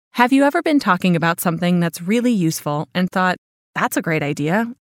Have you ever been talking about something that's really useful and thought, that's a great idea.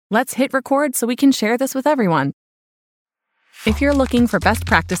 Let's hit record so we can share this with everyone. If you're looking for best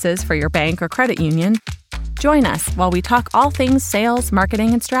practices for your bank or credit union, join us while we talk all things sales,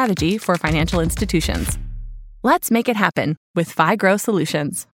 marketing, and strategy for financial institutions. Let's make it happen with FiGrow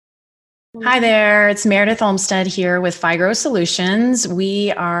Solutions. Hi there, it's Meredith Olmstead here with FiGrow Solutions.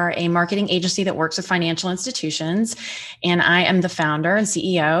 We are a marketing agency that works with financial institutions, and I am the founder and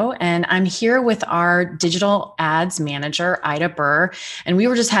CEO, and I'm here with our digital ads manager, Ida Burr, and we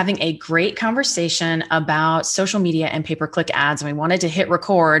were just having a great conversation about social media and pay-per-click ads, and we wanted to hit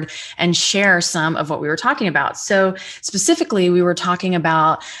record and share some of what we were talking about. So specifically, we were talking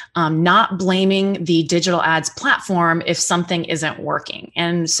about not blaming the digital ads platform if something isn't working.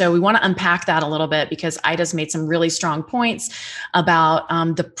 And so we want to unpack that a little bit because Ida's made some really strong points about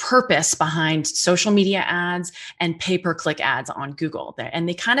the purpose behind social media ads and pay-per-click ads on Google. And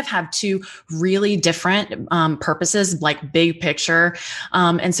they kind of have two really different purposes, like big picture.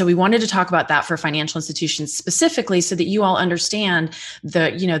 And so we wanted to talk about that for financial institutions specifically so that you all understand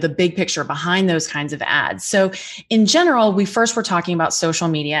the big picture behind those kinds of ads. So in general, we first were talking about social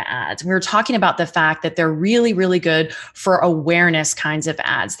media ads. We were talking about the fact that they're really, really good for awareness kinds of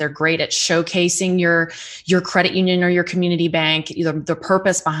ads. They're great at showcasing your credit union or your community bank, the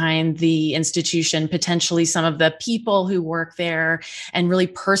purpose behind the institution, potentially some of the people who work there, and really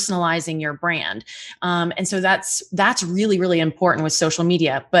personalizing your brand. And so that's really, really important with social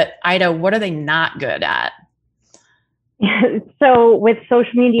media. But Ida, what are they not good at? So with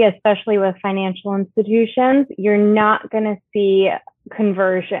social media, especially with financial institutions, you're not going to see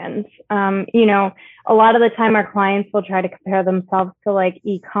conversions. A lot of the time our clients will try to compare themselves to like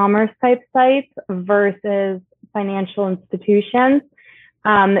e-commerce type sites versus financial institutions.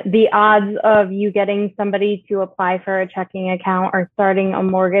 The odds of you getting somebody to apply for a checking account or starting a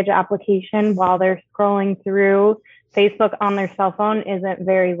mortgage application while they're scrolling through Facebook on their cell phone isn't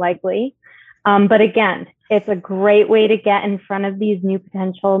very likely. But again, it's a great way to get in front of these new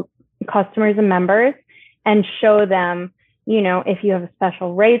potential customers and members and show them, if you have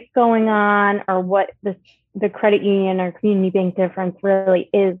special rates going on or what the credit union or community bank difference really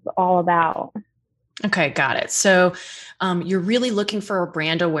is all about. Okay, got it. So you're really looking for a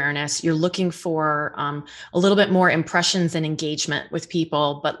brand awareness. You're looking for a little bit more impressions and engagement with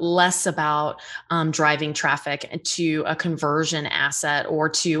people, but less about driving traffic to a conversion asset or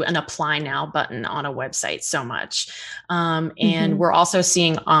to an apply now button on a website so much. And we're also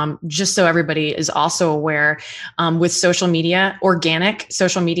seeing, just so everybody is also aware, with social media, organic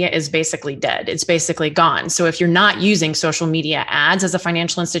social media is basically dead. It's basically gone. So if you're not using social media ads as a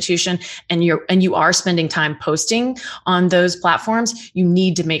financial institution and you are spending time posting on those platforms, you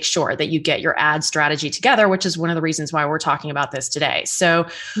need to make sure that you get your ad strategy together, which is one of the reasons why we're talking about this today. So,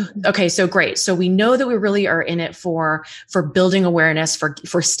 okay, so great. So we know that we really are in it for building awareness,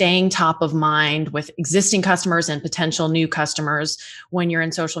 for staying top of mind with existing customers and potential new customers when you're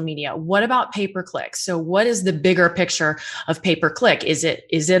in social media. What about pay-per-click? So what is the bigger picture of pay-per-click? Is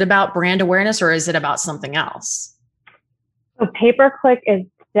it about brand awareness or is it about something else? So pay-per-click is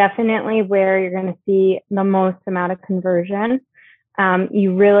definitely where you're going to see the most amount of conversion.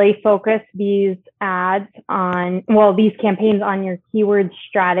 You really focus these campaigns on your keyword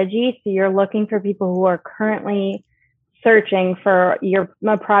strategy. So you're looking for people who are currently searching for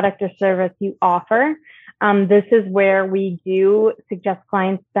a product or service you offer. This is where we do suggest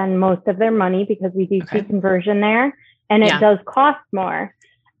clients spend most of their money because we do see conversion there, and it does cost more.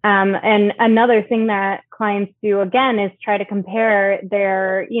 And another thing that clients do again is try to compare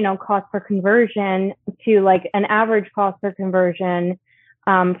their, cost per conversion to like an average cost per conversion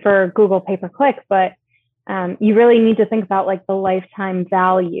for Google pay-per-click. But you really need to think about like the lifetime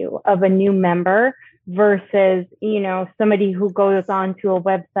value of a new member versus, somebody who goes onto a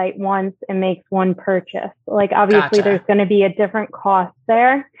website once and makes one purchase. Like obviously there's going to be a different cost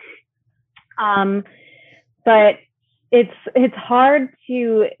there. But it's hard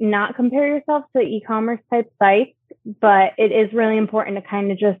to not compare yourself to e-commerce type sites, but it is really important to kind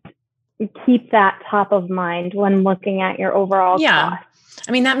of just keep that top of mind when looking at your overall cost.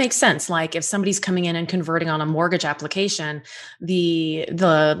 I mean, that makes sense. Like if somebody's coming in and converting on a mortgage application, the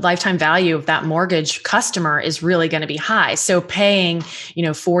lifetime value of that mortgage customer is really going to be high. So paying,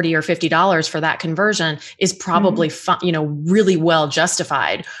 $40 or $50 for that conversion is probably, really well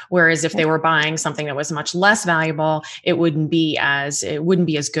justified. Whereas if they were buying something that was much less valuable, it wouldn't be as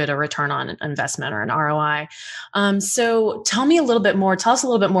good a return on investment or an ROI. So tell us a little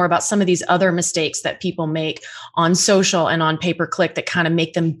bit more about some of these other mistakes that people make on social and on pay-per-click that kind of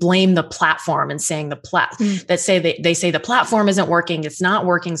make them blame the platform and saying they say the platform isn't working, it's not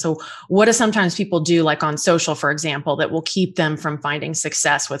working. So what do sometimes people do, like on social, for example, that will keep them from finding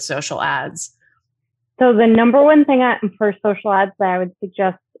success with social ads? So the number one thing for social ads that I would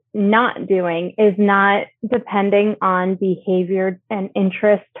suggest not doing is not depending on behavior and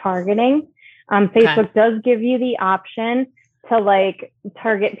interest targeting. Facebook does give you the option to like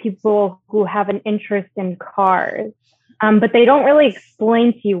target people who have an interest in cars. But they don't really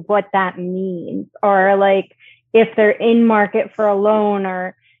explain to you what that means, or like if they're in market for a loan,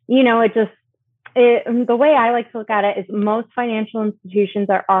 or, you know, the way I like to look at it is most financial institutions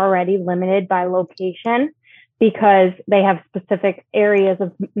are already limited by location because they have specific areas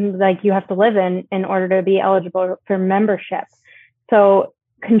of like you have to live in order to be eligible for membership. So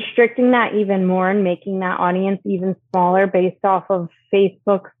constricting that even more and making that audience even smaller based off of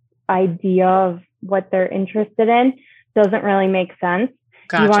Facebook's idea of what they're interested in doesn't really make sense.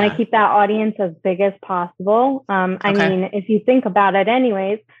 Gotcha. You want to keep that audience as big as possible. I mean, if you think about it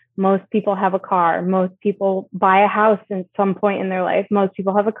anyways, most people have a car. Most people buy a house at some point in their life. Most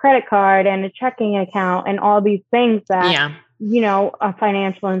people have a credit card and a checking account and all these things that, you know, a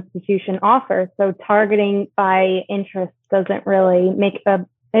financial institution offers. So targeting by interest doesn't really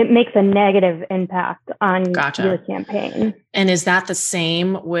it makes a negative impact on your campaign. And is that the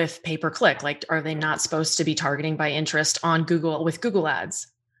same with pay-per-click? Like, are they not supposed to be targeting by interest on Google with Google Ads?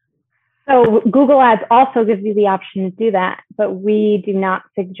 So Google Ads also gives you the option to do that, but we do not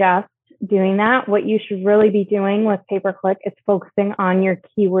suggest doing that. What you should really be doing with pay-per-click is focusing on your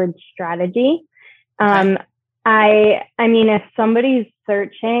keyword strategy. I mean, if somebody's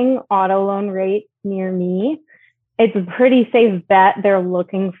searching auto loan rates near me, it's a pretty safe bet they're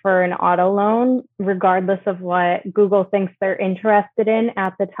looking for an auto loan, regardless of what Google thinks they're interested in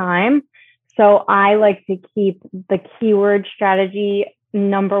at the time. So I like to keep the keyword strategy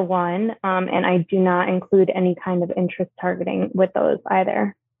number one, and I do not include any kind of interest targeting with those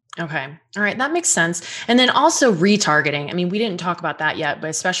either. Okay. All right. That makes sense. And then also retargeting. I mean, we didn't talk about that yet, but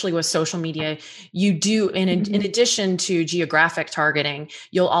especially with social media, you do, in addition to geographic targeting,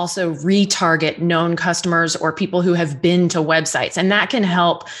 you'll also retarget known customers or people who have been to websites. And that can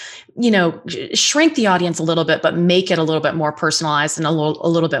help, you know, shrink the audience a little bit, but make it a little bit more personalized and a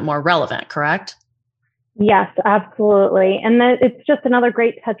little bit more relevant, correct? Yes, absolutely. And it's just another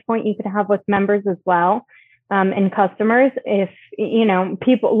great touch point you could have with members as well. And customers, if, you know,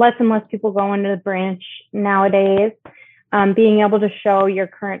 less and less people go into the branch nowadays, being able to show your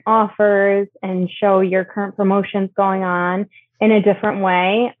current offers and show your current promotions going on in a different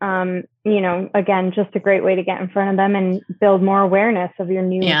way, you know, again, just a great way to get in front of them and build more awareness of your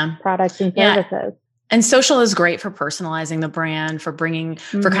new products and services. And social is great for personalizing the brand, for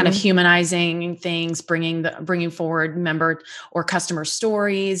for kind of humanizing things, bringing forward member or customer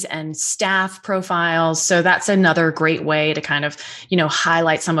stories and staff profiles. So that's another great way to kind of, you know,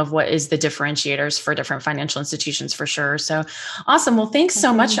 highlight some of what is the differentiators for different financial institutions for sure. So awesome. Well, thanks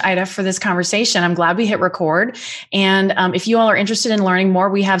so much, Ida, for this conversation. I'm glad we hit record. And if you all are interested in learning more,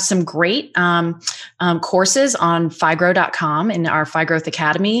 we have some great courses on FiGrow.com in our FiGrowth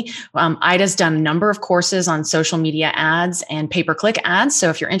Academy. Ida's done a number of courses on social media ads and pay-per-click ads.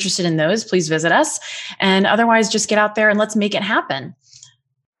 So if you're interested in those, please visit us. And otherwise, just get out there and let's make it happen.